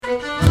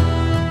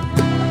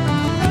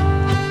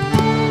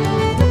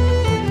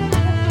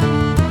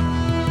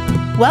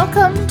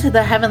Welcome to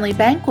the Heavenly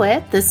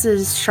Banquet. This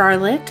is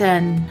Charlotte,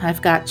 and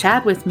I've got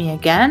Chad with me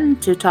again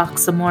to talk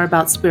some more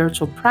about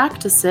spiritual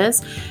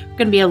practices. We're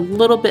going to be a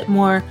little bit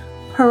more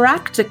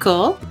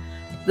practical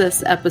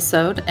this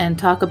episode and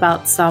talk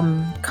about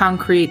some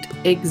concrete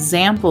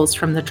examples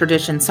from the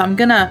tradition. So I'm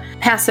going to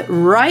pass it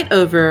right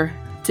over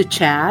to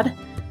Chad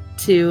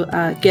to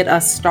get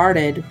us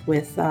started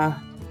with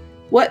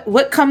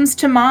what comes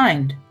to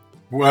mind.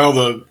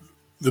 Well,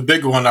 the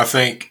big one, I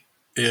think,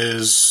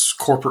 is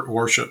corporate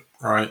worship,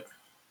 right?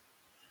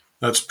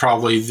 That's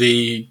probably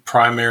the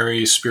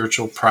primary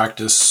spiritual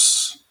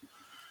practice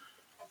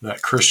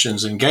that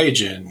Christians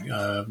engage in,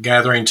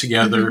 gathering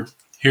together,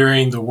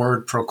 hearing the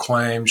word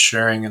proclaimed,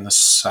 sharing in the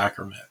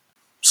sacrament.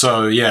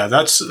 So, yeah,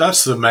 that's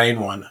the main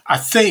one. I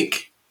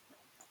think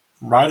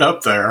right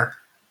up there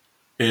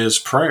is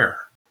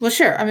prayer. Well,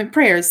 sure. I mean,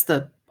 prayer is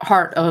the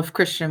heart of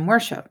Christian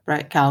worship,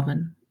 right,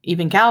 Calvin?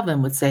 Even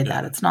Calvin would say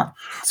that. It's not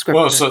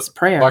scripture, it's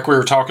prayer. Like we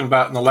were talking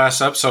about in the last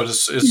episode,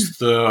 it's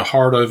the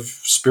heart of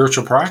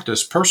spiritual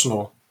practice,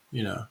 personal,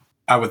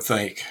 I would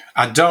think.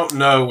 I don't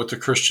know what the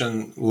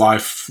Christian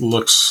life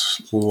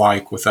looks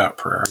like without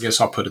prayer. I guess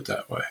I'll put it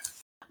that way.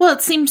 Well,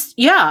 it seems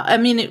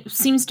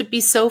to be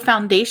so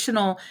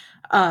foundational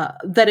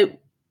that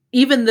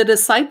even the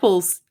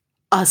disciples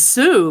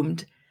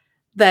assumed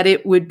that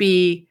it would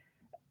be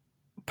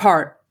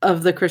part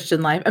of the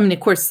Christian life. I mean, of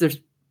course, there's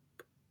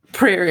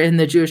prayer in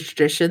the Jewish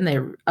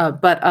tradition,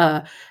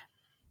 but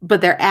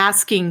they're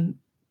asking,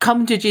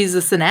 come to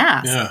Jesus and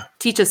ask,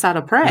 teach us how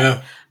to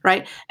pray,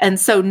 right? And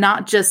so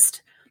not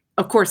just,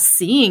 of course,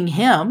 seeing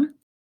him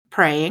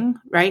praying,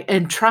 right?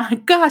 And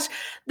gosh,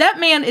 that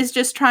man is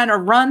just trying to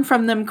run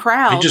from them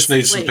crowds. He just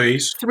needs some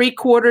peace.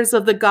 3/4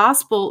 of the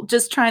gospel,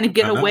 just trying to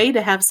get away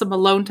to have some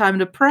alone time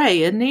to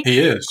pray, isn't he? He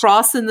is.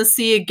 Crossing the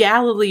Sea of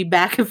Galilee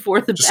back and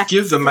forth. Just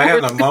give the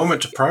man a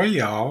moment to pray,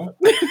 y'all.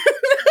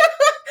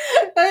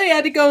 He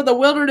had to go in the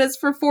wilderness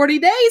for 40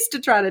 days to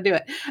try to do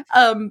it.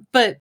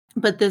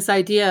 But this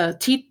idea,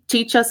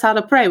 teach us how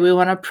to pray. We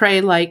want to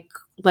pray like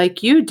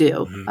you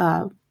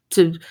do,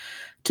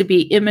 to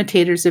be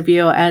imitators of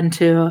you and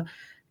to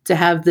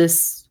have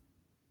this,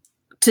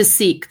 to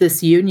seek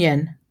this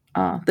union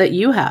that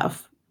you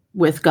have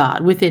with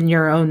God within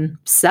your own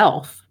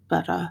self.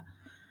 But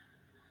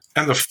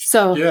and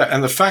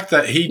the fact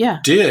that he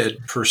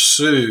did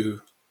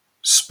pursue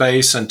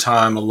space and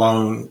time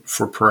alone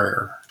for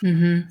prayer.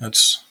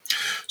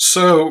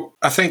 So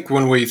I think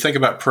when we think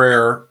about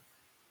prayer,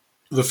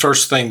 the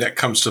first thing that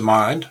comes to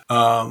mind,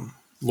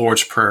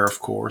 Lord's Prayer, of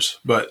course,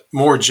 but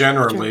more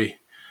generally,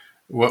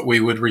 what we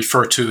would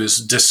refer to as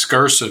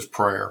discursive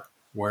prayer,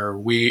 where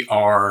we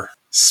are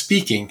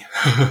speaking,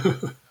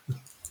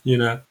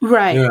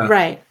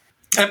 Right.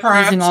 And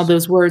perhaps using all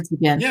those words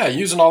again. Yeah,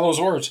 using all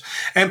those words.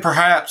 And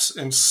perhaps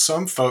in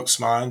some folks'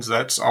 minds,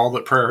 that's all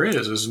that prayer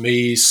is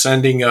me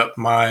sending up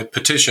my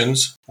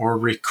petitions or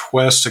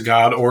requests to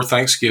God or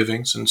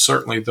thanksgivings. And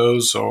certainly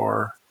those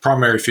are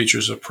primary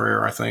features of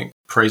prayer, I think.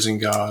 Praising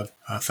God,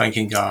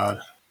 thanking God,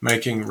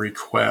 making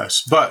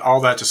requests. But all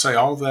that to say,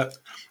 all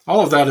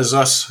of that is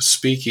us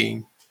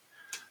speaking.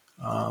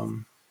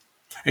 And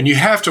you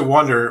have to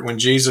wonder, when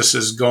Jesus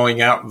is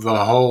going out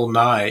the whole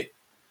night,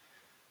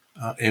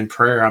 in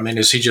prayer, I mean,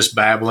 is he just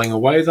babbling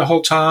away the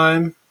whole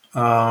time?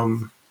 I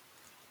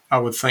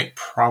would think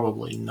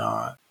probably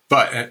not.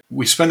 But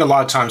we spend a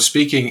lot of time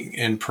speaking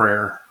in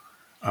prayer,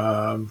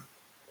 and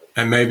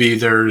maybe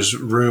there's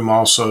room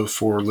also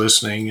for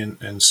listening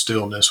and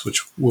stillness,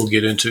 which we'll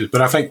get into.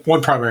 But I think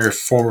one primary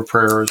form of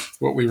prayer is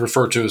what we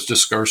refer to as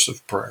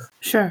discursive prayer.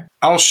 Sure.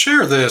 I'll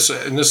share this,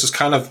 and this is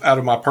kind of out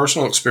of my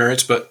personal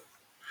experience, but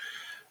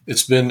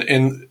it's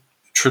been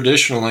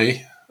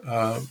traditionally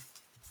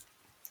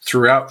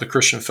throughout the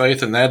Christian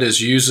faith, and that is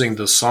using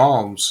the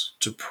Psalms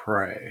to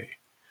pray,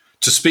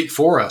 to speak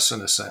for us in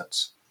a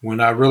sense.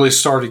 When I really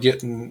started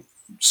getting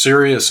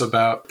serious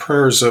about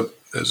prayer as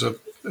a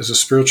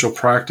spiritual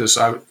practice,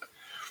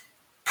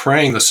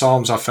 praying the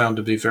Psalms I found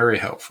to be very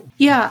helpful.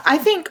 Yeah, I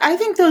think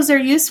those are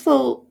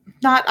useful.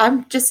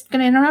 I'm just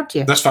going to interrupt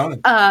you. That's fine.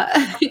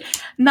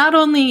 Not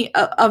only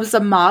as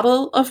a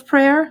model of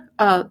prayer,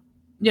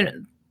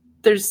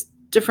 there's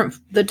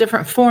the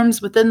different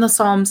forms within the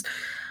Psalms.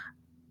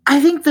 I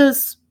think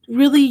that's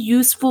really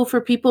useful for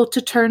people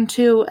to turn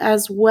to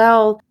as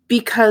well,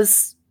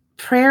 because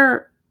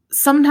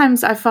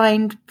sometimes I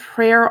find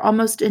prayer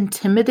almost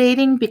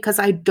intimidating because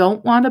I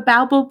don't want to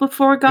babble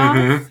before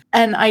God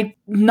and I'm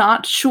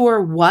not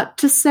sure what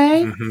to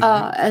say.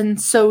 And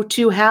so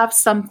to have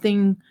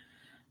something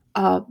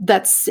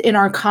that's in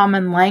our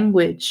common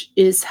language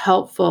is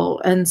helpful.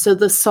 And so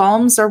the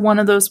Psalms are one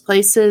of those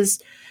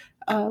places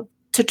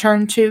to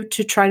turn to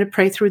try to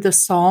pray through the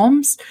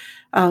Psalms.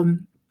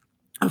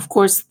 Of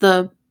course,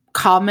 the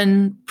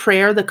common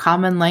prayer, the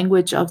common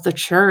language of the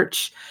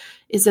church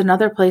is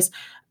another place.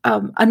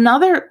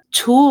 Another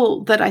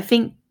tool that I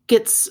think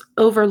gets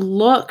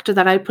overlooked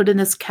that I put in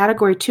this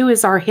category too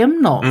is our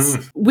hymnals,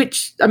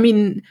 which, I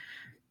mean,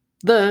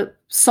 the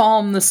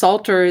Psalm, the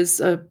Psalter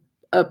is a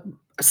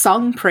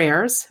sung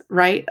prayers,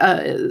 right?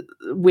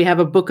 We have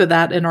a book of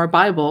that in our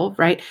Bible,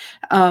 right?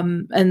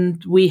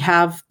 And we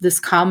have this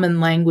common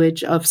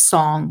language of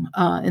song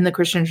in the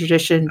Christian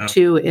tradition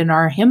too, in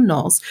our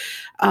hymnals.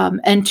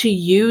 And to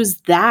use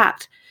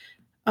that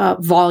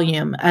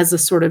volume as a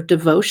sort of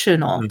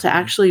devotional to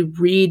actually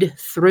read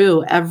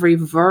through every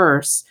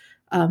verse.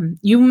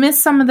 You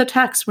miss some of the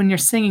text when you're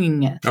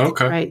singing it,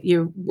 right?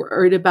 You're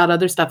worried about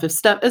other stuff,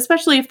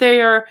 especially if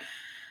you're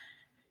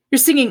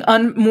singing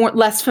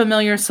less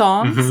familiar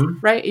songs,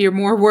 right? You're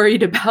more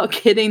worried about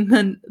getting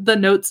the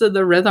notes of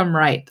the rhythm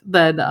right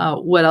than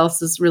what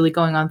else is really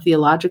going on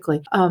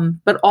theologically.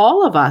 But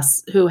all of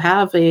us who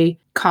have a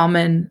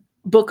common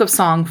book of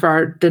song for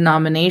our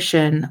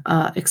denomination,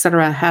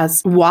 etc.,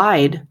 has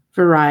wide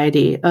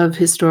variety of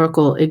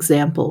historical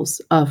examples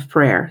of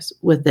prayers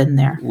within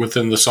there.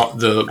 Within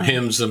the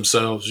hymns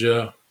themselves,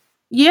 yeah.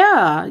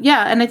 Yeah,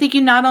 yeah. And I think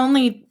you not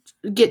only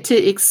get to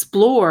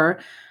explore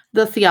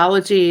the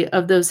theology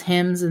of those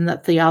hymns and the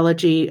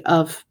theology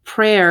of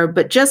prayer,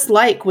 but just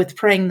like with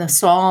praying the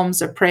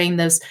Psalms or praying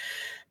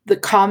the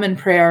common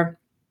prayer,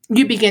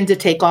 you begin to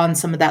take on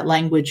some of that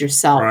language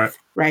yourself,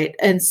 right?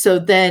 And so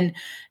then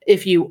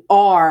if you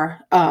are,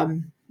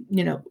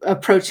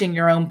 approaching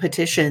your own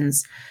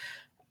petitions,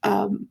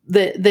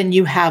 then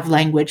you have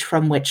language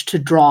from which to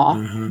draw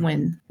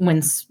when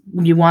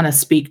you want to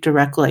speak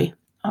directly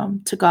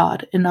to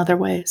God in other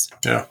ways.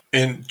 Yeah,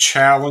 and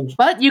challenge.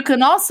 But you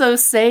can also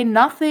say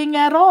nothing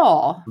at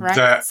all, right?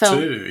 That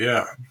too,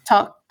 yeah.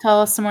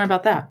 Tell us some more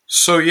about that.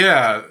 So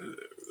yeah,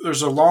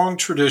 there's a long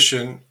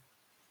tradition,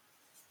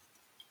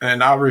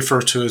 and I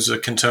refer to as a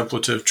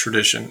contemplative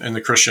tradition in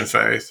the Christian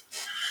faith,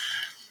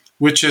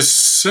 which is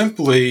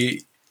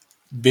simply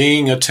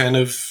being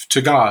attentive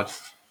to God,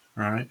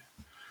 right?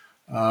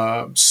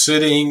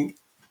 Sitting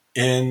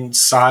in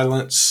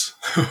silence,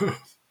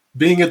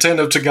 being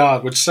attentive to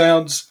God, which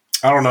sounds,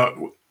 I don't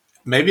know,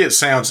 maybe it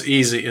sounds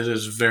easy. It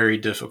is very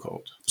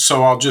difficult.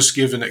 So I'll just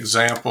give an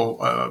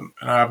example.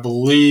 And I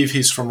believe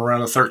he's from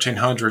around the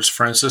 1300s,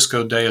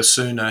 Francisco de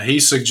Osuna. He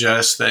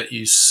suggests that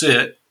you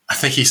sit, I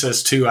think he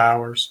says 2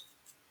 hours,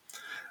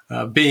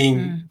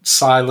 being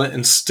silent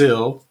and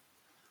still,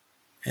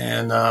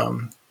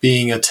 and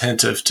being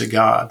attentive to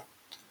God,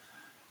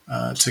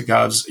 to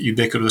God's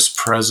ubiquitous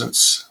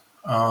presence.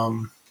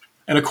 And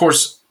of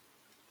course,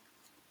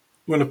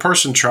 when a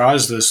person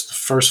tries this, the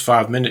first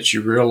 5 minutes,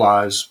 you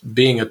realize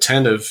being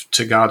attentive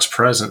to God's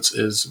presence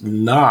is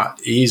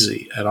not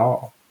easy at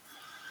all.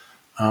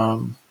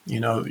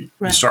 You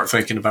start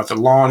thinking about the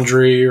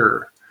laundry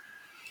or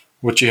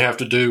what you have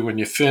to do when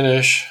you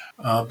finish.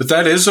 But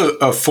that is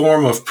a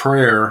form of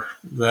prayer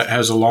that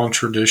has a long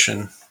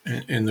tradition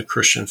in the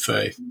Christian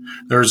faith.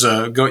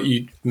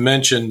 You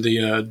mentioned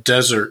the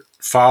desert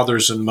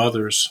fathers and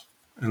mothers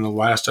in the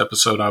last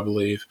episode, I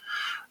believe.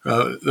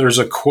 There's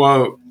a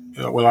quote.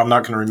 Well, I'm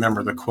not going to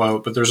remember the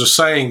quote, but there's a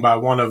saying by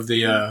one of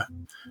the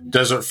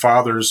desert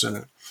fathers,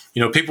 and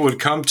people would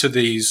come to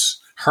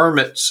these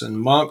hermits and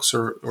monks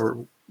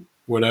or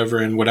whatever,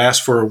 and would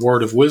ask for a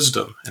word of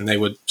wisdom, and they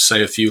would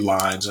say a few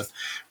lines. And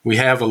we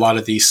have a lot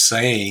of these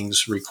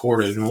sayings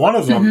recorded, and one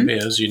of them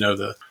is,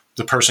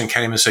 the person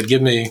came and said,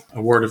 "Give me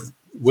a word of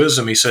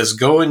wisdom." He says,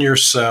 "Go in your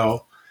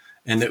cell,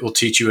 and it will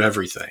teach you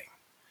everything."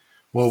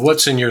 Well,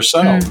 what's in your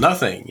cell?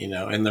 Nothing,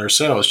 in their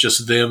cell. It's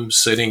just them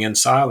sitting in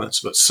silence.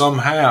 But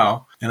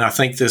somehow, and I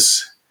think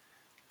this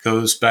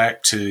goes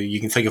back to,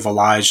 you can think of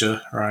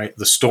Elijah, right?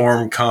 The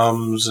storm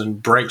comes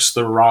and breaks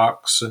the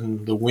rocks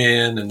and the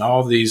wind and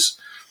all these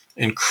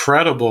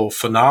incredible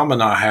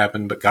phenomena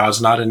happen, but God's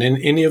not in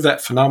any of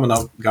that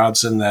phenomena.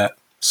 God's in that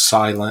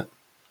silent,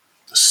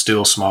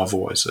 still small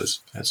voice, as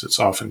it's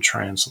often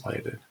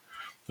translated.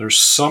 There's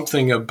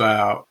something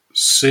about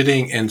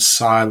sitting in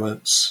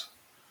silence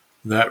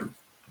that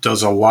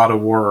does a lot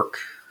of work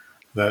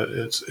that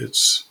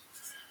it's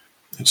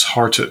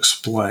hard to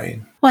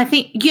explain. Well, I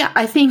think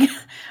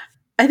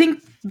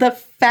the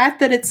fact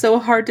that it's so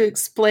hard to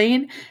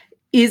explain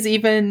is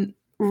even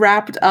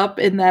wrapped up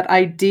in that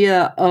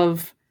idea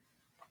of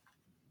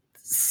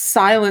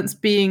silence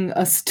being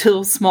a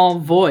still small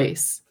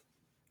voice,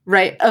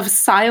 right? Of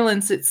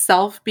silence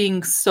itself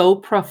being so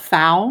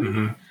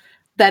profound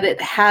that it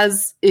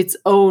has its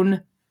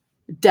own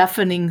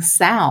deafening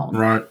sound,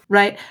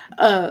 right?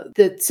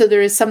 So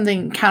there is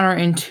something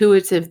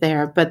counterintuitive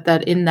there, but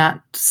that in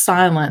that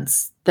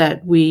silence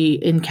that we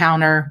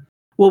encounter,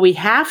 we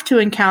have to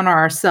encounter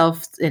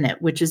ourselves in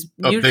it, which is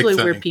usually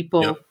where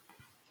people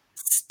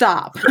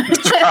stop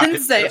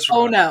and say,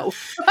 "Oh no,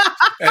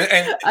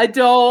 and I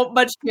don't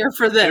much care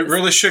for this." It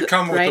really should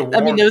come with the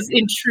warning. I mean, those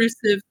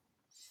intrusive,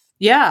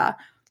 yeah.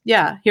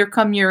 Here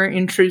come your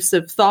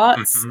intrusive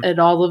thoughts and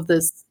all of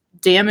this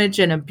damage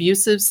and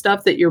abusive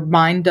stuff that your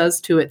mind does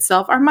to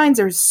itself. Our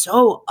minds are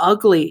so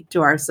ugly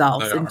to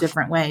ourselves in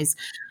different ways,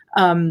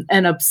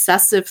 and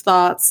obsessive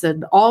thoughts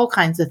and all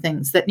kinds of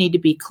things that need to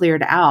be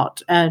cleared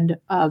out, and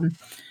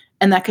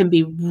that can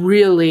be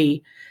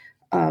really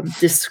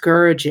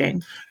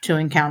discouraging to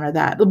encounter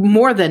that,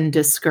 more than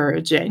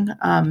discouraging,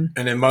 and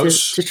in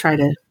most to try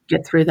to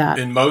get through that.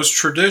 In most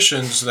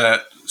traditions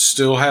that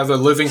still have a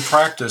living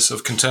practice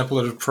of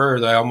contemplative prayer,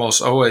 they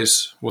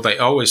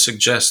always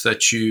suggest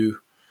that you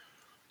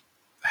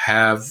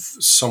have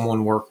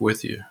someone work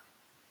with you.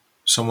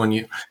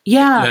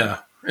 Yeah.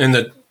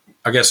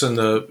 I guess in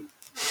the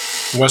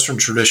Western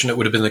tradition, it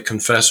would have been the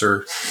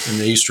confessor. In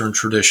the Eastern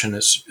tradition,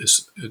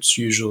 it's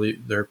usually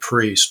their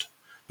priest.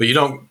 But you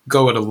don't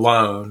go it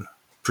alone,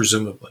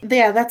 presumably.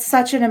 Yeah, that's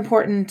such an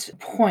important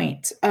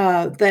point.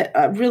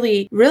 That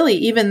really, really,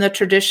 even the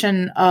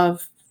tradition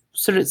of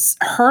sort of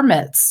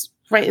hermits,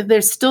 right?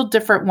 There's still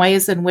different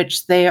ways in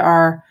which they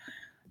are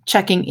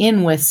checking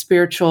in with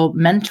spiritual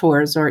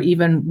mentors or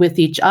even with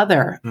each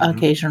other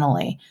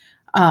occasionally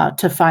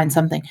to find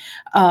something.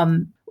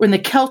 Or in the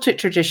Celtic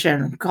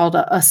tradition, called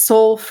a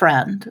soul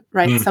friend,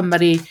 right?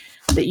 Somebody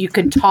that you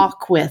can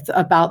talk with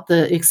about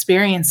the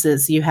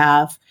experiences you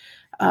have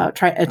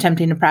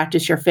attempting to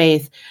practice your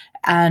faith,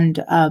 and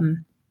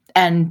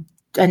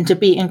to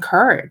be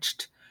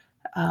encouraged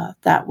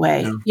that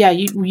way. Yeah,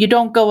 you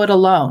don't go it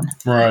alone.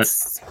 Right.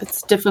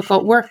 It's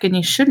difficult work, and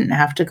you shouldn't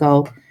have to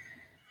go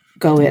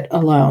it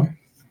alone.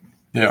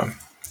 Yeah.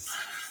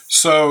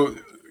 So,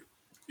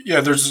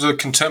 there's a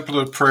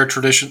contemplative prayer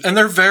tradition, and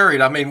they're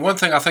varied. I mean, one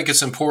thing I think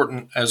is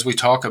important as we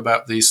talk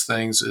about these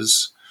things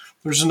is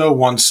there's no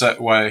one set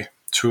way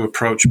to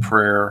approach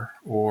prayer,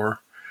 or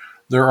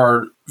there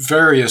are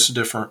various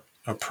different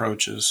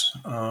approaches.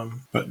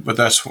 But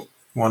that's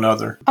one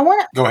other.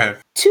 Go ahead.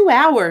 2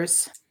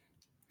 hours.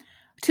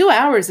 2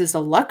 hours is a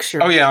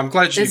luxury. Oh yeah, I'm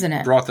glad you isn't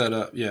it? brought that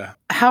up. Yeah.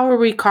 How are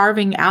we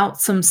carving out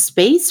some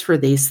space for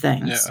these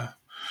things? Yeah.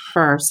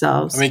 For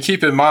ourselves. I mean,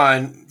 keep in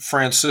mind,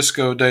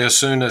 Francisco de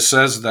Osuna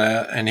says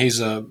that, and he's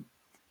a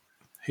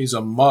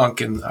monk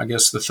in, I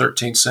guess, the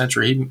 13th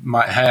century. He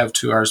might have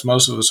 2 hours.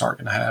 Most of us aren't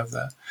going to have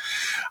that.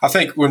 I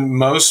think when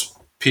most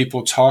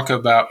people talk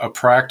about a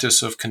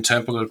practice of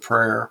contemplative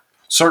prayer,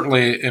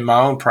 certainly in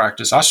my own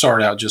practice, I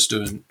started out just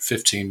doing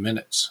 15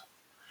 minutes.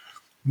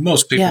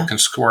 Most people can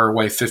square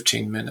away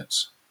 15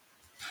 minutes.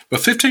 But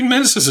 15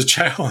 minutes is a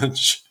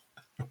challenge.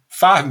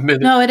 5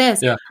 minutes. No, it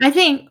is. Yeah. I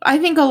think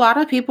a lot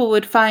of people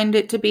would find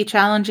it to be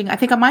challenging. I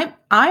think I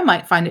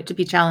might find it to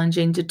be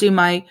challenging to do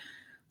my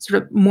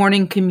sort of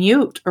morning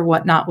commute or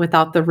whatnot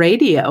without the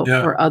radio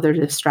or other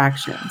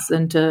distractions,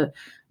 and to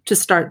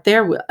start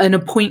there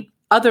and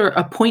other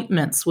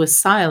appointments with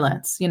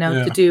silence.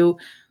 To do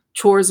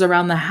chores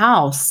around the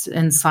house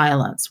in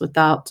silence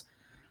without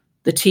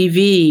the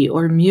TV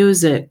or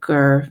music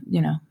or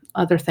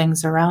other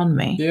things around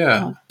me.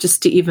 Yeah.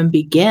 Just to even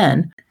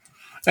begin.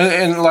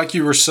 And like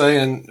you were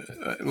saying,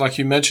 like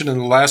you mentioned in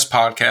the last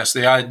podcast,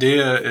 the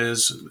idea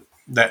is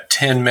that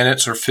 10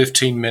 minutes or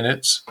 15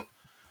 minutes,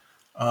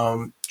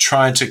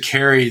 trying to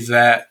carry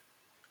that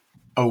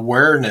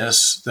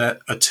awareness, that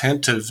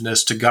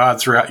attentiveness to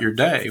God throughout your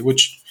day,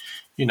 which,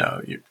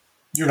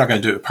 you're not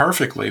going to do it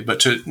perfectly,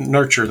 but to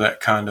nurture that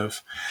kind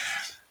of.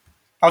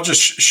 I'll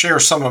just share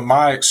some of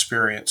my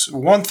experience.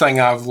 One thing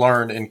I've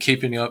learned in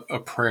keeping up a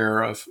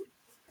prayer of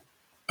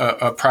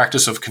a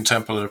practice of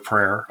contemplative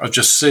prayer, of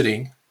just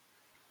sitting,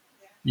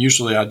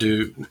 usually at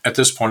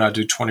this point I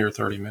do 20 or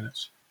 30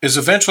 minutes, is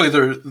eventually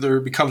there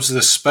becomes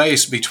this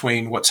space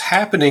between what's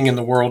happening in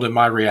the world and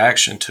my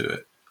reaction to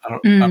it. I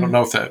don't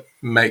know if that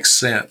makes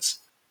sense.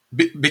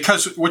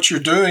 Because what you're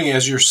doing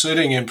as you're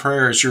sitting in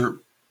prayer is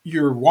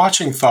you're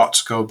watching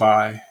thoughts go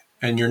by,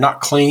 and you're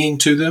not clinging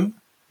to them,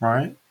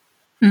 right?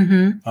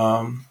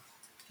 Mm-hmm.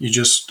 You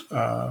just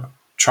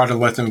try to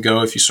let them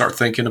go if you start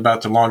thinking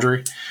about the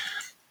laundry.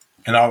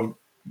 And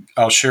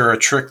I'll share a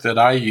trick that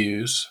I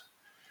use.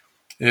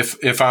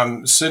 If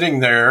I'm sitting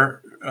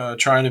there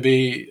trying to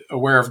be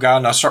aware of God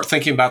and I start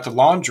thinking about the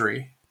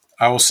laundry,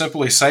 I will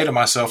simply say to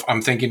myself,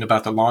 I'm thinking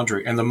about the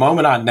laundry. And the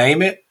moment I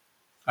name it,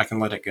 I can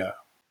let it go.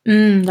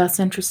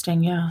 That's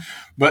interesting, yeah.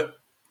 But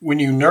when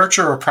you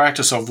nurture a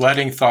practice of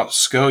letting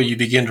thoughts go, you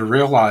begin to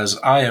realize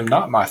I am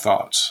not my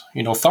thoughts.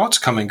 Thoughts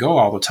come and go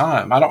all the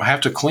time. I don't have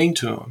to cling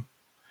to them.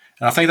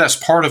 And I think that's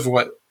part of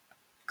what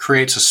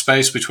creates a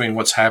space between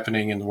what's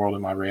happening in the world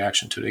and my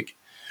reaction to it.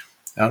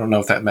 I don't know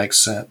if that makes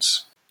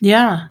sense.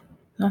 Yeah,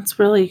 that's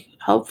really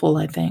helpful,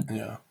 I think.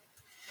 Yeah.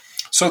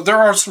 So there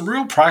are some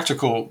real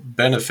practical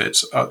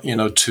benefits,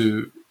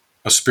 to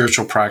a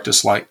spiritual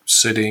practice like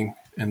sitting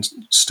in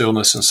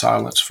stillness and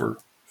silence for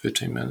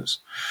 15 minutes.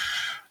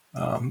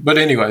 But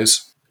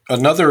anyways,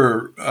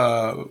 another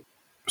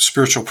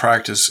spiritual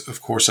practice,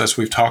 of course, as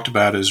we've talked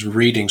about, is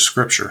reading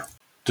scripture.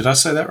 Did I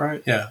say that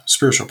right? Yeah,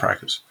 spiritual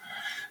practice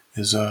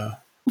is in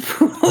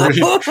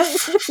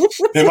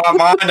my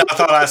mind, I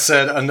thought I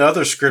said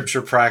another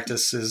scripture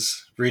practice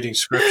is reading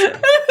scripture.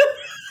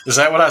 Is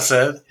that what I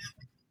said?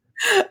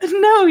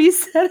 No, you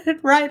said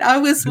it right. I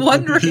was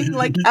wondering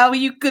how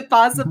you could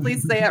possibly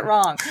say it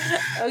wrong.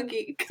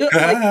 Okay.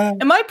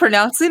 Am I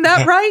pronouncing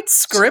that right?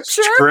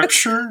 Scripture?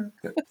 Scripture?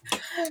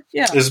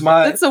 Yeah.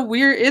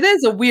 It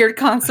is a weird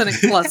consonant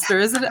cluster,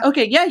 isn't it?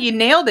 Okay, yeah, you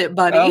nailed it,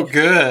 buddy. Oh,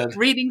 good.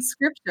 Reading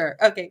scripture.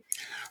 Okay.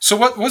 So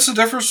what's the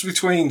difference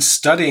between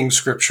studying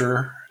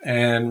scripture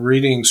and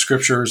reading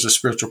scripture as a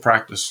spiritual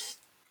practice?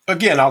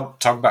 again, I'll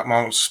talk about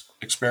my own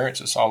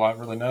experience. It's all I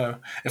really know.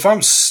 If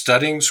I'm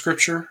studying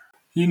scripture,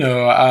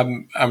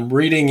 I'm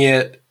reading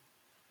it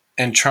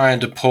and trying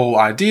to pull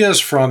ideas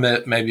from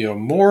it, maybe a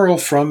moral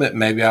from it.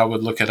 Maybe I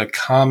would look at a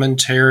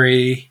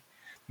commentary.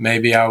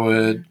 Maybe I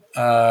would.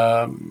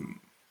 I'm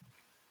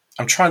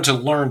trying to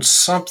learn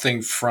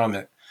something from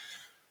it.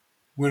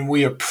 When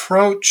we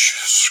approach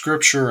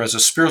scripture as a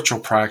spiritual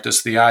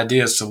practice, the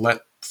idea is to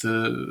let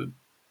the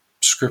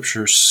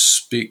scriptures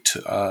speak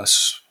to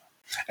us.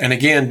 And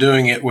again,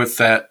 doing it with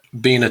that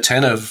being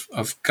attentive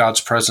of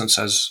God's presence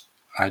as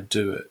I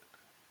do it.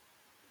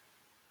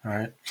 All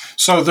right.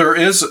 So there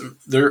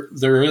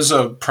is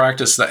a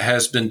practice that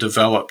has been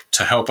developed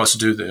to help us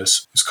do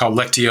this. It's called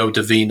Lectio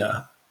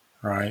Divina,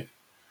 right?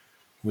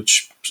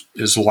 Which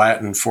is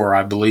Latin for,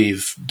 I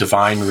believe,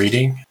 divine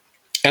reading.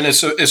 And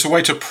it's a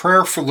way to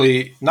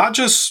prayerfully not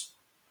just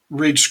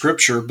read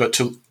scripture, but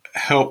to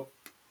help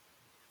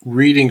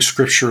reading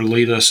scripture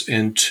lead us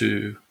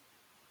into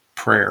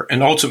prayer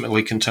and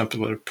ultimately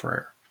contemplative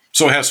prayer.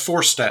 So it has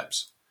 4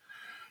 steps.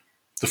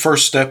 The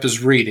first step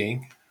is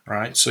reading,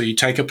 right? So you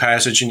take a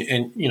passage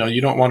and you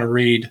don't want to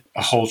read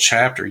a whole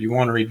chapter. You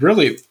want to read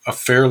really a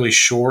fairly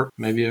short,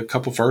 maybe a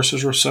couple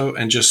verses or so,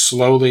 and just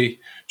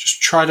slowly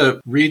just try to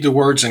read the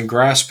words and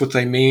grasp what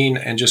they mean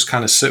and just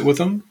kind of sit with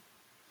them,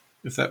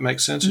 if that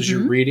makes sense, as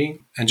you're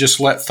reading, and just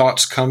let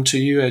thoughts come to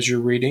you as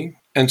you're reading.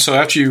 And so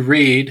after you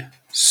read,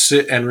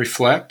 sit and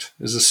reflect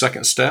is the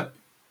second step,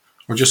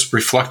 or just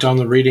reflect on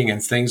the reading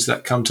and things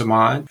that come to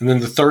mind. And then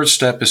the third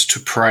step is to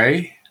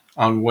pray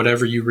on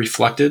whatever you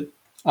reflected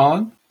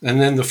on.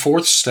 And then the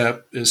fourth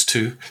step is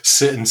to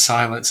sit in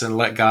silence and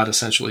let God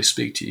essentially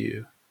speak to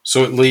you.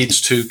 So it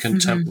leads to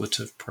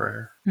contemplative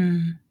prayer.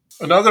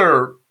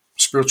 Another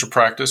spiritual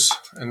practice,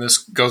 and this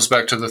goes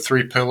back to the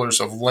 3 pillars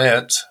of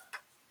Lent,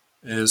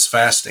 is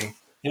fasting.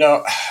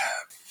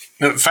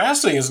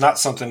 Fasting is not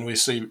something we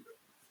see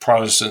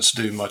Protestants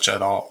do much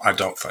at all, I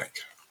don't think.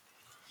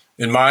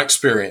 In my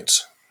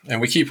experience,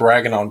 and we keep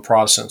ragging on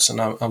Protestants, and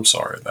I'm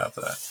sorry about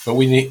that. But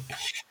we need...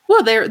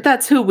 Well,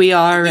 that's who we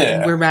are,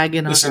 and we're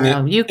ragging on our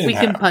own. We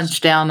can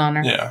punch down on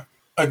her. Yeah.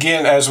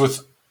 Again, as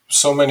with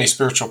so many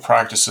spiritual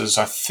practices,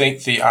 I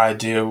think the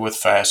idea with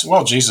fasting,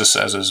 well, Jesus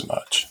says as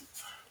much,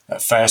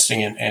 that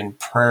fasting and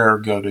prayer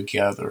go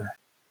together.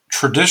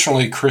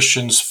 Traditionally,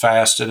 Christians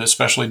fasted,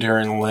 especially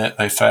during Lent.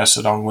 They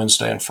fasted on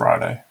Wednesday and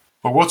Friday.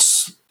 But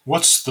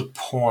what's the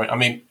point? I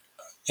mean,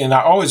 and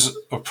I always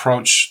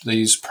approach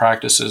these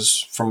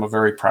practices from a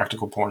very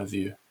practical point of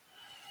view.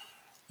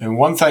 And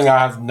one thing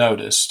I've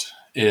noticed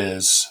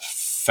is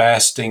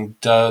fasting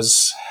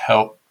does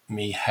help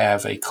me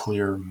have a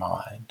clear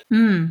mind.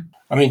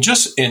 I mean,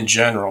 just in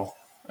general,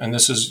 and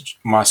this is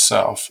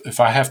myself, if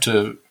I have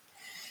to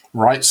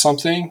write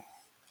something,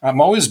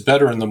 I'm always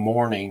better in the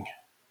morning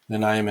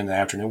than I am in the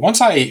afternoon.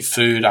 Once I eat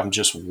food, I'm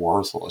just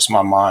worthless.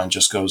 My mind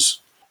just goes...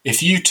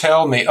 If you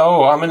tell me,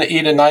 I'm going to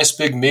eat a nice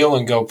big meal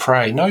and go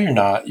pray. No, you're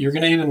not. You're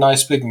going to eat a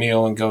nice big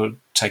meal and go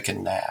take a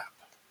nap.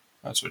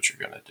 That's what you're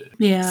going to do.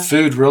 Yeah.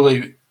 Food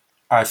really,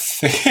 I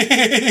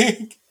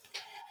think,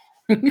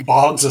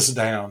 bogs us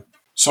down.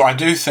 So I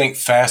do think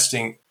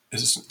fasting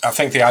I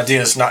think the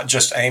idea is not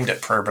just aimed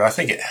at prayer, but I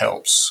think it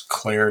helps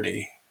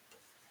clarity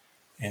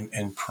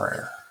in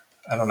prayer.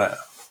 I don't know.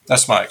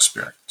 That's my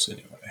experience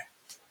anyway.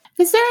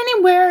 Is there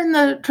anywhere in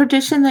the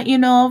tradition that you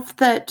know of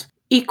that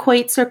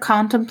equates or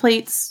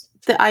contemplates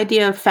the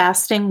idea of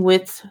fasting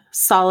with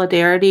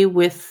solidarity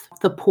with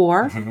the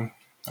poor? Mm-hmm.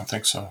 I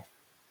think so.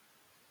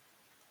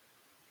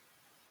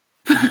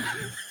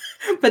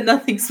 But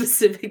nothing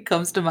specific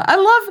comes to mind.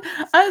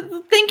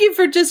 I thank you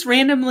for just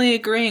randomly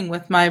agreeing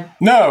with my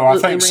I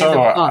think so.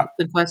 thoughts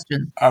and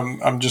questions.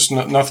 I'm just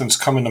nothing's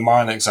coming to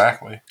mind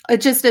exactly.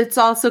 It's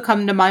also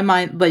come to my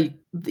mind, like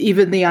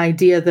even the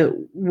idea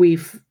that we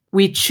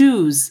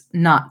choose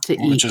not to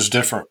eat, which is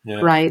different,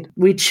 right?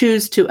 We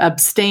choose to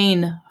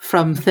abstain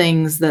from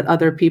things that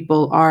other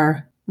people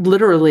are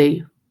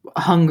literally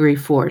hungry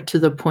for, to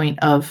the point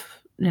of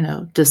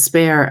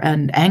despair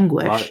and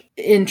anguish. Right.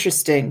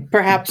 Interesting,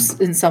 perhaps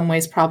in some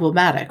ways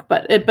problematic,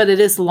 but it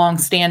is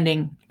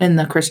long-standing in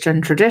the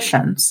Christian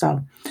tradition.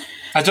 So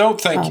I don't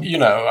think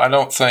I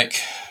don't think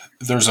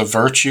there's a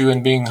virtue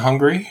in being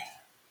hungry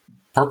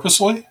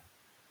purposely.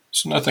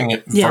 There's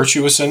nothing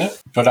virtuous in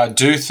it, but I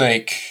do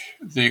think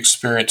the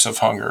experience of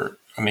hunger,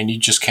 I mean, you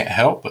just can't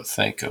help but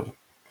think of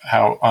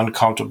how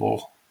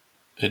uncomfortable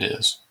it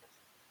is,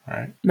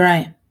 right?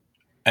 Right.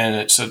 And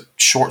it's a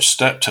short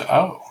step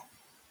to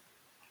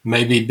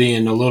maybe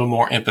being a little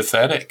more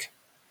empathetic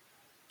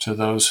to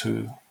those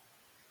who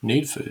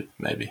need food,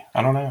 maybe.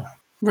 I don't know.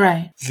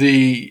 Right.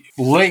 The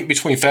link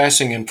between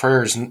fasting and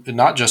prayer is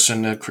not just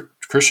in the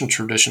Christian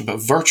tradition, but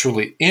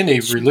virtually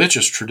any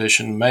religious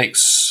tradition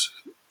makes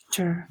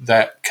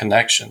that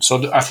connection.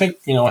 So I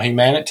think,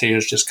 humanity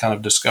has just kind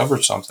of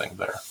discovered something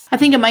there. I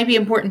think it might be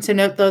important to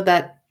note, though,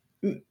 that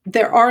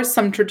there are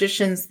some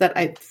traditions that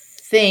I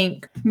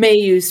think may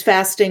use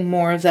fasting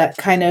more of that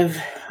kind of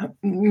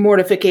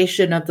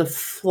mortification of the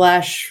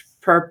flesh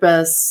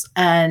purpose,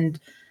 and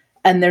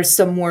And there's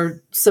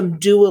some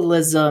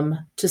dualism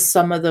to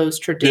some of those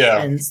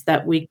traditions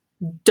that we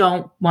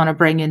don't want to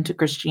bring into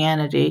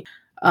Christianity.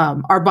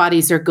 Our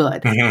bodies are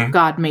good.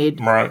 God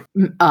made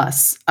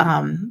us.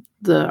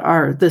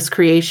 This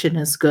creation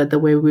is good. The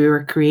way we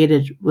were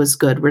created was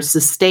good. We're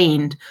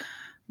sustained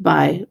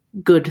by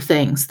good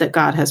things that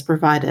God has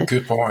provided.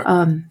 Good point.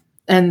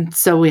 And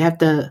so we have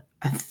to,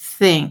 I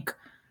think,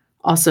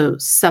 also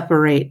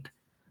separate,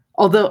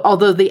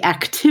 although the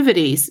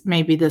activities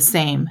may be the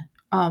same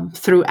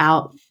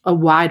throughout a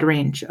wide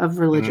range of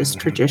religious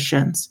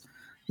traditions.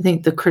 I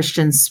think the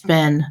Christian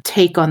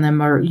take on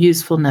them or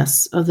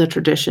usefulness of the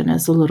tradition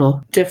is a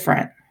little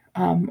different,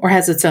 or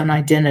has its own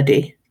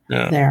identity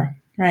there,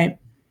 right?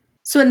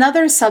 So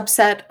another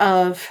subset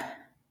of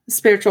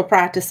spiritual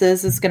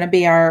practices is going to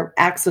be our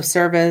acts of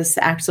service,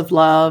 acts of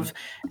love,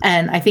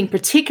 and I think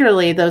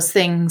particularly those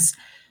things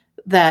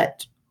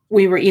that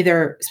we were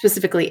either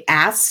specifically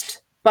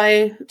asked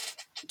by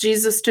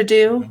Jesus to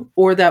do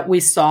or that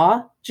we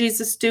saw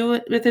Jesus do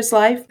it with his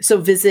life. So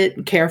visit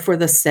and care for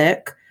the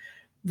sick,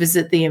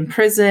 visit the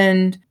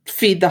imprisoned,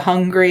 feed the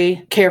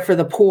hungry, care for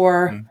the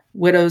poor,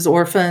 widows,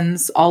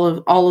 orphans,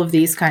 all of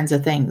these kinds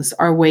of things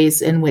are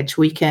ways in which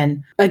we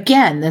can,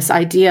 again, this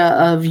idea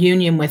of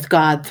union with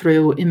God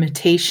through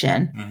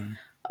imitation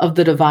of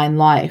the divine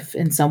life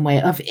in some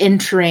way, of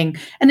entering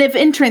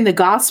the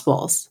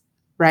Gospels,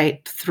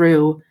 right,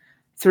 through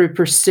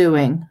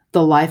pursuing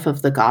the life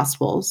of the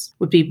Gospels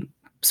would be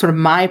sort of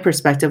my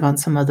perspective on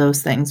some of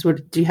those things.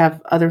 Do you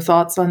have other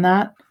thoughts on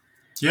that?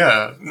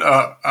 Yeah,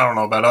 I don't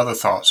know about other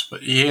thoughts,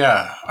 but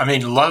yeah, I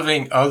mean,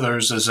 loving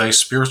others is a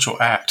spiritual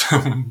act.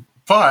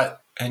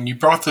 But, and you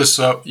brought this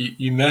up,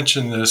 you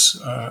mentioned this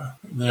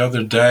the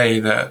other day,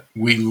 that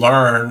we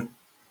learn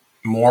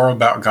more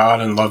about God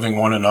and loving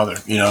one another,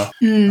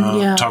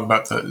 talk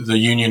about the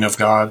union of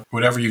God,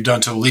 whatever you've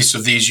done to the least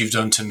of these, you've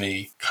done to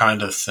me,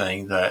 kind of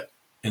thing, that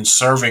in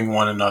serving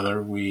one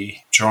another,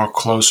 we draw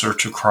closer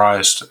to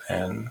Christ.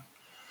 And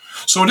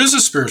so it is a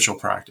spiritual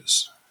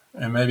practice.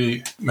 And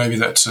maybe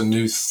that's a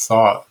new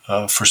thought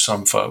for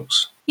some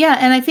folks. Yeah,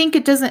 and I think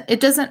it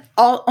doesn't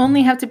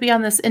only have to be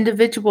on this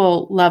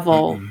individual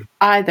level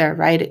either,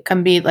 right? It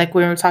can be like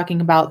we were talking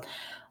about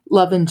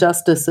love and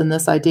justice and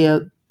this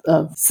idea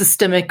of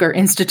systemic or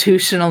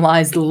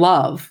institutionalized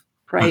love,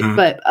 right?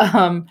 But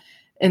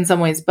in some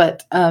ways,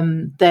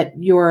 that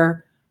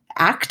your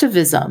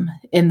activism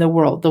in the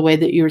world, the way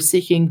that you're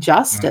seeking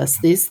justice,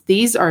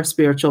 these are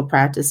spiritual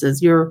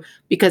practices.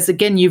 Because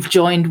again, you've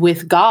joined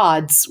with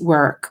God's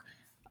work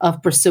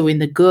of pursuing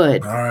the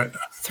good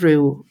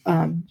through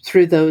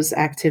those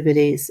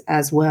activities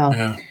as well.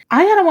 Yeah.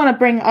 I kind of want to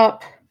bring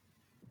up,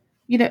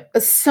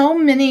 so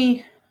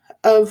many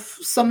of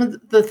some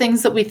of the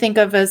things that we think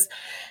of as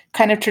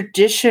kind of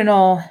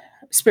traditional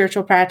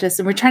spiritual practice,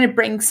 and we're trying to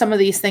bring some of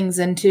these things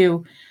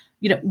into,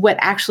 what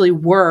actually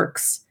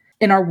works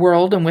in our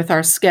world and with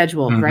our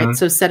schedule, right?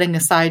 So setting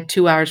aside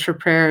 2 hours for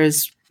prayer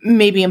is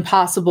maybe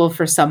impossible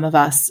for some of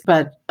us,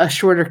 but a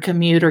shorter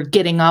commute or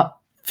getting up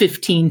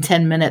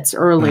 10 minutes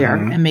earlier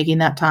and making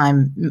that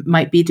time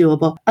might be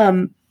doable.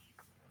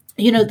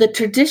 The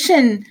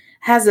tradition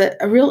has a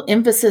real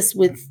emphasis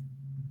with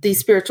the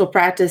spiritual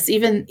practice,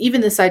 even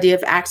this idea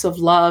of acts of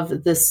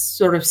love, this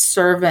sort of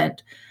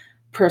servant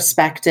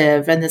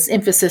perspective and this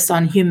emphasis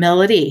on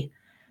humility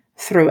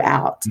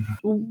throughout,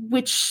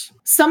 which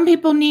some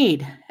people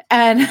need.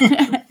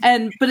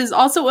 But it's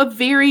also a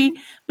very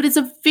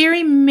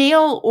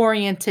male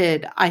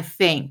oriented, I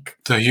think.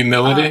 The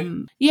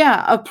humility?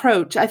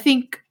 Approach. I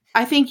think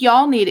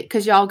y'all need it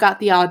because y'all got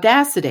the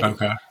audacity.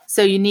 Okay.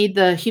 So you need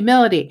the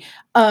humility.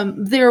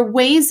 There are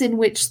ways in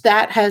which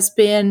that has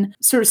been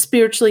sort of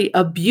spiritually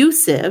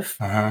abusive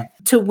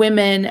to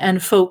women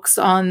and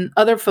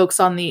other folks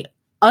on the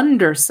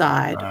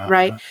underside,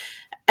 right?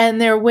 And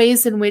there are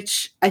ways in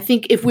which I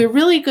think if we're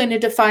really going to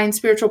define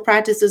spiritual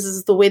practices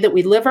as the way that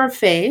we live our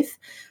faith,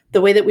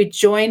 the way that we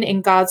join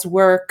in God's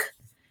work,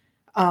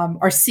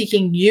 or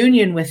seeking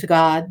union with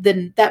God,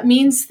 then that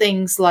means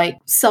things like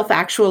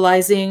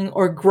self-actualizing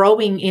or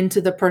growing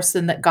into the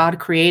person that God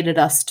created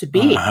us to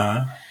be.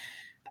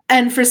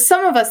 And for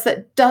some of us,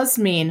 that does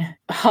mean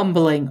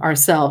humbling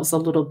ourselves a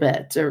little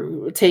bit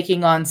or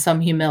taking on some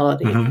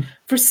humility.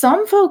 For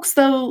some folks,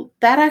 though,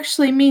 that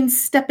actually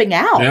means stepping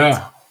out.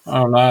 Yeah.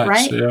 Oh, nice.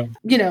 Right?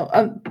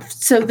 Yeah.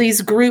 So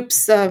these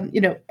groups,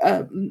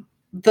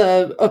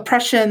 the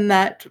oppression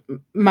that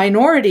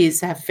minorities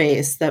have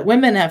faced, that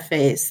women have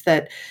faced,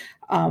 that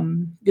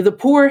the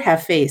poor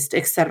have faced,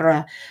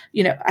 etc.,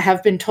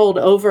 have been told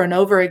over and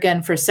over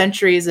again for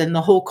centuries, and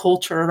the whole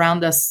culture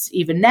around us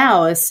even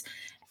now is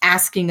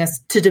asking us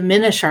to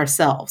diminish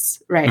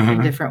ourselves, right,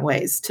 in different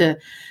ways,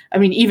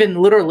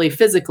 even literally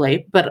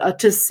physically, but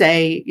to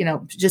say,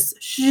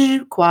 just shh,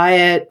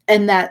 quiet,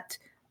 and that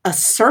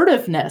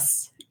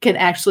assertiveness can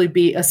actually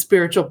be a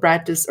spiritual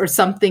practice or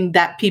something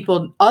that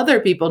other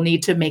people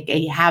need to make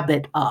a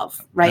habit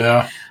of, right?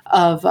 Yeah.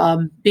 Of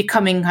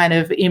becoming kind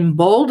of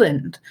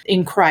emboldened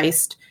in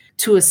Christ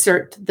to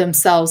assert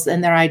themselves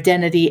and their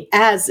identity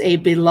as a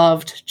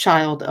beloved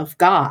child of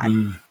God,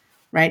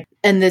 right?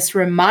 And this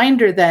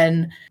reminder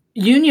then,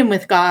 union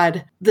with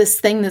God, this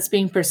thing that's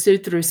being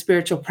pursued through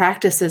spiritual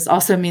practices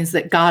also means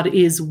that God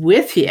is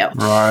with you.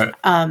 Right.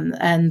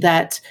 And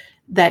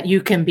that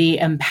you can be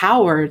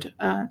empowered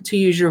to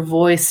use your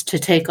voice to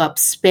take up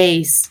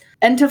space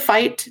and to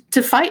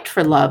fight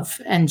for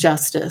love and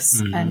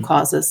justice and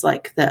causes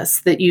like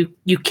this, that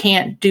you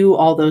can't do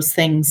all those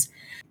things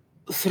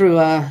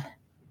through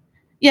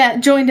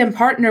joined in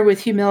partner with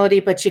humility,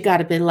 but you got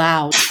to be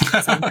loud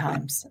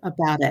sometimes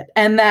about it.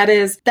 And that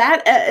is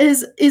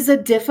a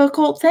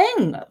difficult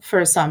thing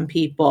for some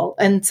people,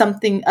 and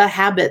a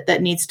habit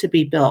that needs to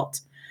be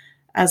built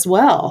as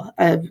well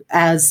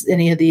as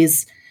any of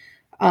these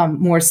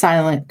more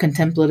silent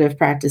contemplative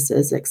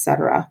practices,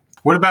 etc.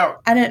 What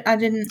about I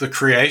didn't the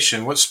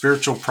creation? What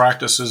spiritual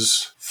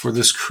practices for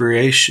this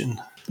creation?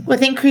 Well, I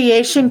think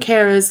creation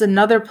care is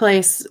another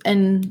place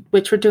in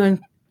which we're doing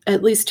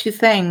at least two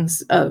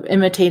things of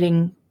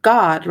imitating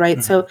God, right?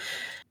 Mm-hmm. So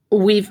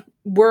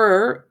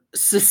we're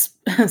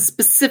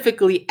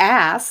specifically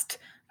asked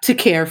to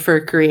care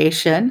for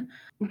creation,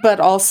 but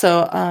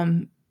also,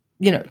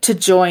 to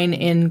join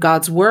in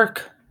God's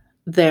work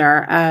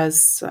there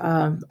as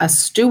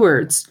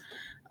stewards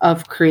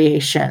of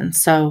creation.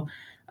 So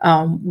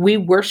we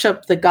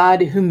worship the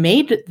God who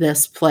made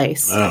this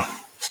place. Oh.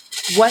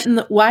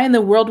 Why in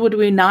the world would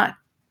we not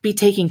be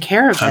taking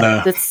care of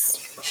it?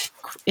 That's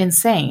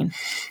insane.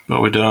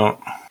 But we don't.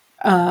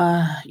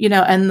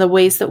 And the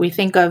ways that we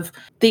think of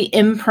the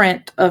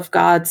imprint of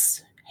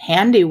God's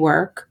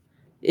handiwork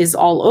is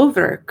all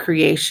over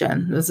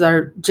creation. This is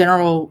our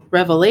general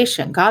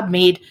revelation. God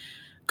made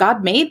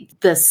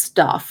this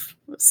stuff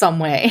some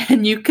way,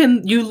 and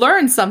you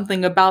learn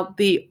something about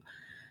the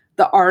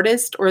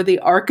artist or the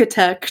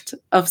architect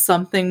of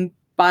something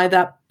by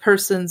that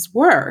person's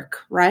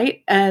work,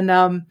 right?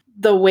 And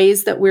the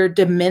ways that we're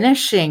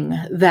diminishing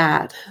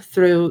that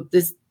through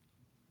this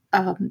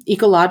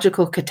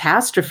ecological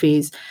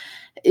catastrophes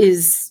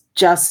is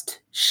just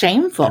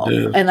shameful.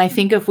 And I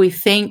think if we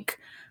think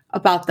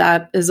about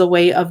that as a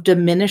way of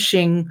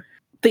diminishing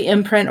the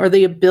imprint or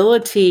the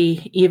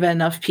ability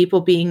even of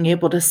people being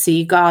able to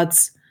see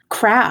God's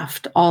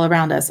craft all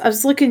around us. I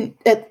was looking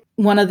at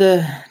one of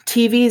the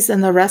TVs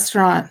in the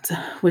restaurant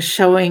was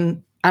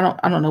showing, I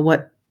don't know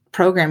what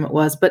program it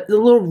was, but the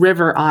little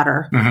river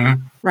otter,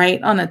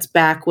 right, on its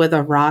back with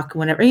a rock,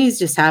 whenever he's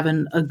just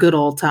having a good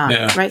old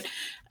time, right?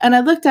 And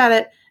I looked at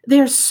it.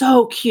 They're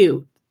so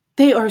cute.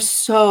 They are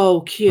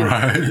so cute.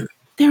 Right.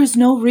 There is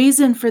no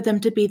reason for them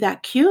to be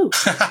that cute.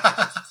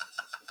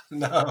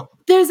 No.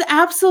 There's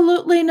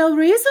absolutely no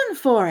reason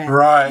for it.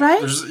 Right.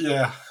 Right?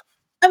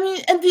 I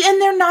mean, and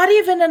they're not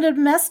even a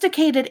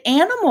domesticated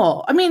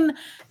animal. I mean,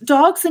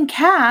 dogs and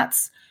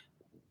cats,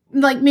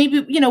 like maybe,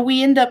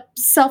 we end up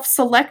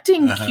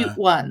self-selecting cute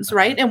ones,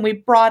 right? And we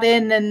brought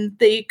in and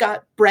they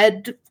got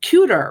bred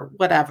cuter,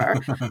 whatever,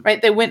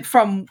 right? They went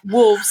from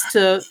wolves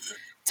to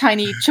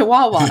tiny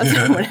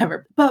chihuahuas or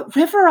whatever. But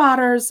river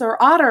otters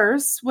or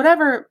otters,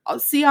 whatever,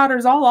 sea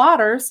otters, all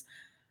otters,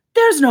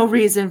 there's no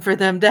reason for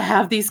them to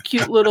have these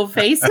cute little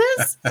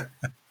faces.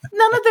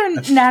 None of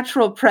their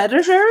natural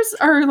predators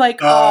are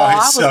like, I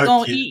was so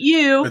going to eat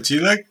you. But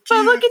you look cute.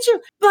 But look at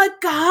you. But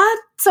God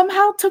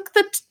somehow took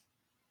the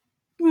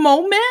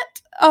moment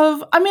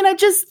of, I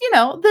just,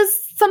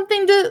 there's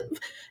something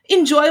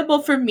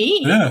enjoyable for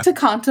me to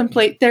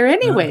contemplate there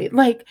anyway.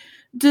 Like,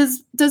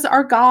 does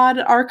our God,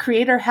 our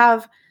creator,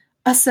 have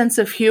a sense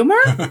of humor?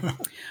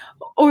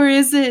 Or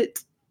is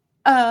it,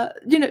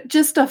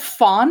 just a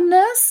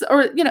fondness?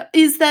 Or,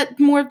 is that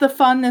more of the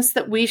fondness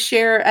that we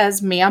share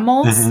as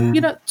mammals,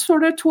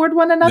 sort of toward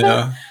one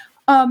another?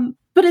 Yeah.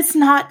 But it's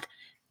not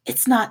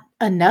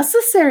a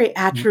necessary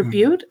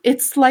attribute.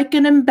 It's like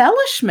an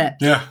embellishment.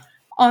 Yeah.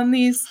 On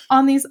these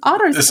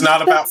otters. It's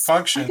not about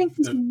function. I think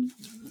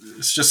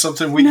it's just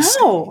something we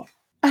see.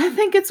 I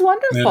think it's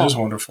wonderful. It is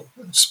wonderful.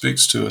 It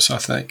speaks to us, I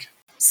think.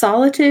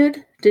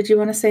 Solitude. Did you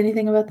want to say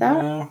anything about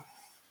that?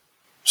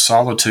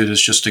 Solitude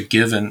is just a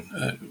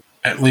given.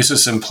 At least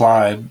it's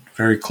implied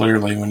very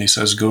clearly when he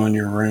says, go in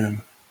your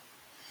room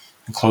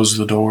and close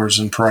the doors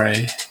and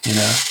pray,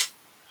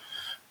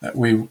 that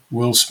we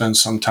will spend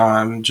some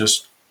time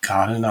just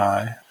God and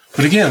I.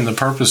 But again, the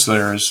purpose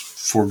there is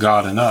for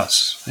God and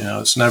us.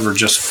 It's never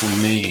just for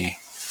me.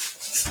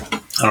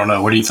 I don't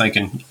know. What are you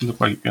thinking? You look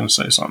like you're going to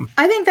say something.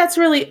 I think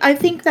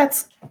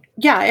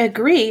I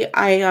agree.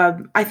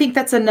 I think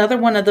that's another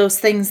one of those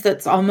things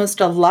that's almost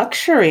a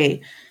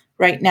luxury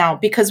right now,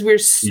 because we're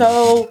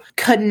so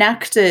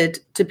connected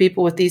to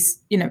people with these,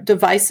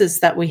 devices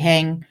that we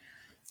hang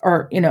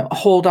or,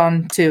 hold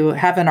on to,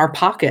 have in our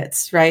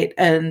pockets, right?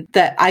 And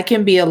that I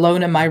can be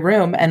alone in my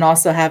room and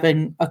also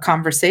having a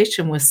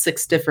conversation with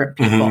 6 different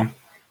people,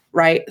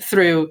 right?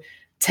 Through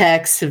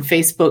texts and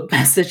Facebook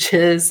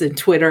messages and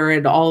Twitter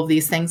and all of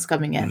these things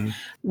coming in,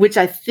 which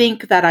I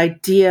think that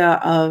idea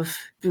of,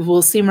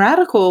 will seem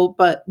radical,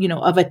 but,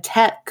 of a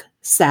tech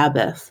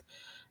Sabbath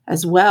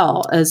as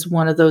well as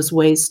one of those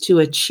ways to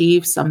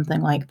achieve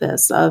something like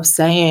this, of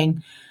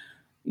saying,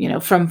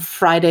 from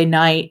Friday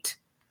night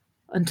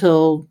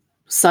until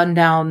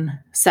sundown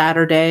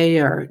Saturday,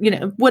 or,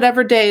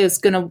 whatever day is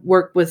going to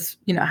work with,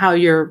 how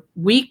your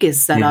week is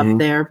set up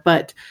there.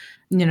 But,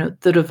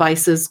 the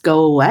devices go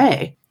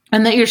away,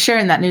 and that you're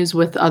sharing that news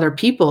with other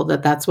people,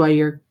 that's why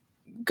you're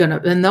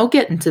and they'll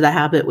get into the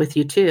habit with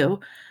you too.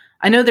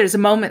 I know there's a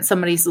moment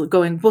somebody's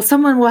going, well,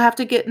 someone will have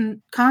to get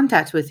in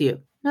contact with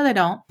you. No, they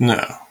don't.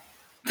 No.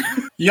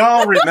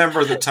 Y'all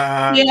remember the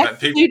time that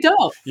people... You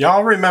don't.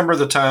 Y'all remember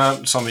the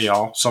time, some of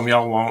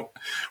y'all won't,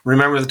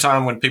 remember the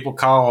time when people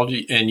called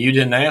and you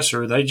didn't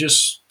answer, they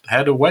just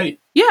had to wait.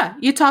 Yeah,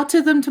 you talk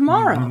to them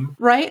tomorrow,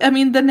 right? I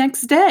mean, the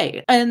next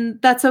day,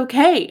 and that's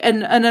okay.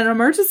 And an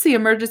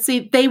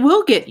emergency, they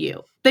will get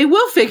you. They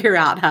will figure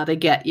out how to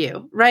get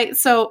you, right?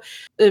 So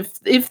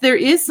if there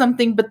is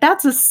something, but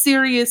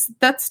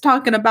that's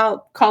talking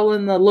about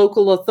calling the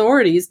local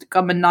authorities to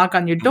come and knock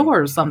on your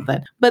door or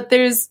something. But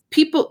there's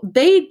people,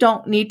 they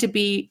don't need to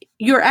be,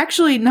 you're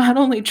actually not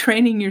only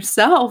training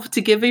yourself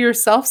to give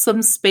yourself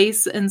some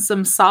space and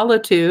some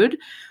solitude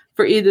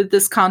for either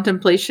this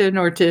contemplation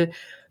or to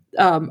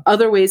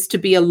other ways to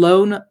be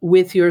alone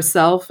with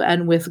yourself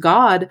and with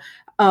God.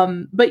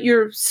 But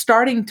you're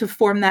starting to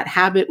form that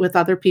habit with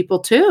other people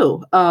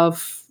too,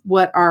 of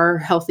what are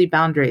healthy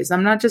boundaries.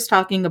 I'm not just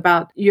talking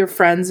about your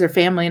friends or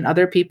family and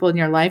other people in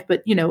your life,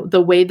 but,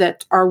 the way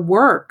that our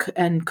work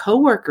and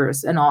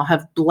coworkers and all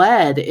have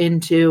bled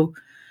into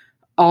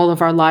all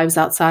of our lives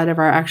outside of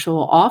our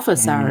actual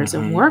office hours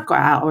and work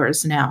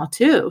hours now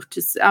too.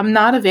 I'm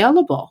not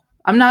available.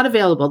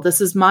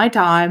 This is my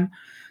time.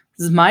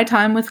 This is my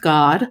time with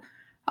God.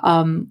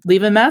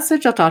 Leave a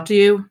message. I'll talk to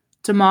you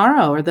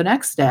tomorrow or the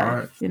next day,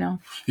 right.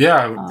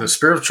 Yeah, the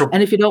spiritual.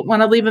 And if you don't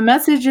want to leave a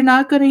message, you're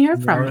not going to hear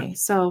from me.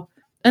 So,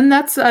 and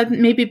that's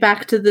maybe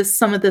back to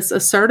some of this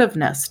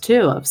assertiveness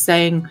too, of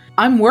saying,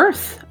 I'm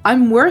worth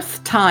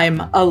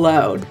time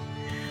alone.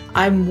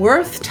 I'm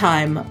worth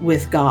time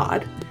with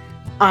God.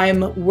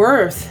 I'm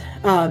worth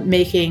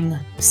making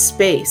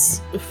space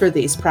for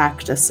these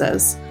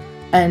practices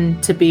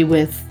and to be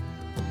with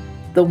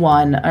the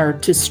one, or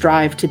to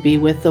strive to be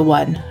with the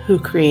one who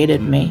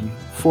created me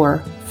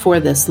for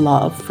this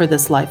love, for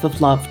this life of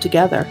love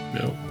together.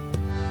 Yep.